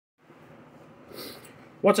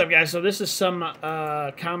What's up, guys? So this is some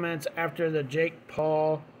comments after the Jake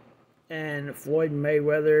Paul and Floyd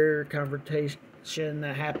Mayweather confrontation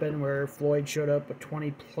that happened, where Floyd showed up with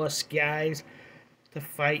 20+ guys to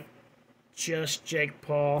fight just Jake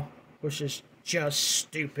Paul, which is just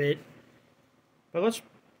stupid. But let's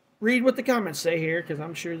read what the comments say here, because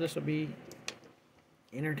I'm sure this will be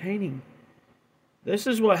entertaining. This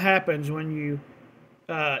is what happens when you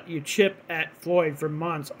chip at Floyd for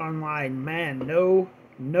months online. Man,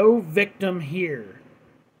 no victim here.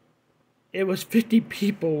 It was 50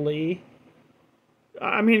 people, Lee.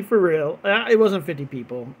 I mean, for real. It wasn't 50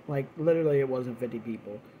 people. Like, literally, it wasn't 50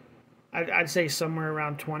 people. I'd say somewhere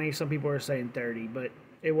around 20. Some people are saying 30, but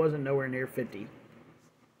it wasn't nowhere near 50.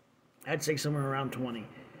 I'd say somewhere around 20.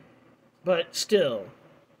 But still,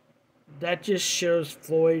 that just shows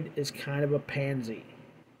Floyd is kind of a pansy.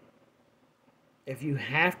 If you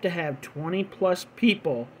have to have 20+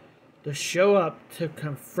 people to show up to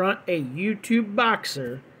confront a YouTube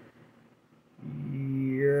boxer,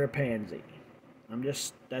 you're a pansy.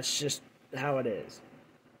 That's just how it is.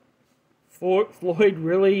 Floyd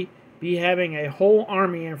really be having a whole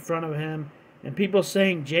army in front of him, and people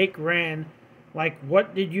saying Jake ran. Like,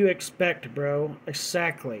 what did you expect, bro?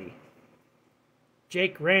 Exactly.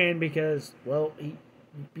 Jake ran because, well, he'd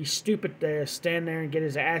be stupid to stand there and get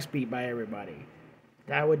his ass beat by everybody.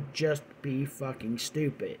 That would just be fucking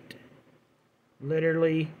stupid.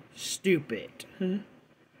 Literally stupid.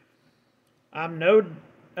 I've no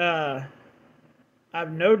doubt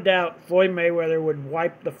Floyd Mayweather would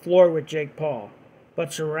wipe the floor with Jake Paul.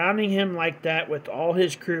 But surrounding him like that with all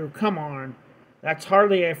his crew, come on. That's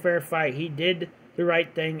hardly a fair fight. He did the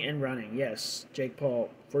right thing in running. Yes, Jake Paul,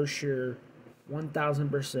 for sure,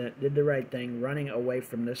 1000% did the right thing running away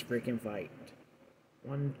from this freaking fight.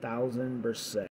 1000%.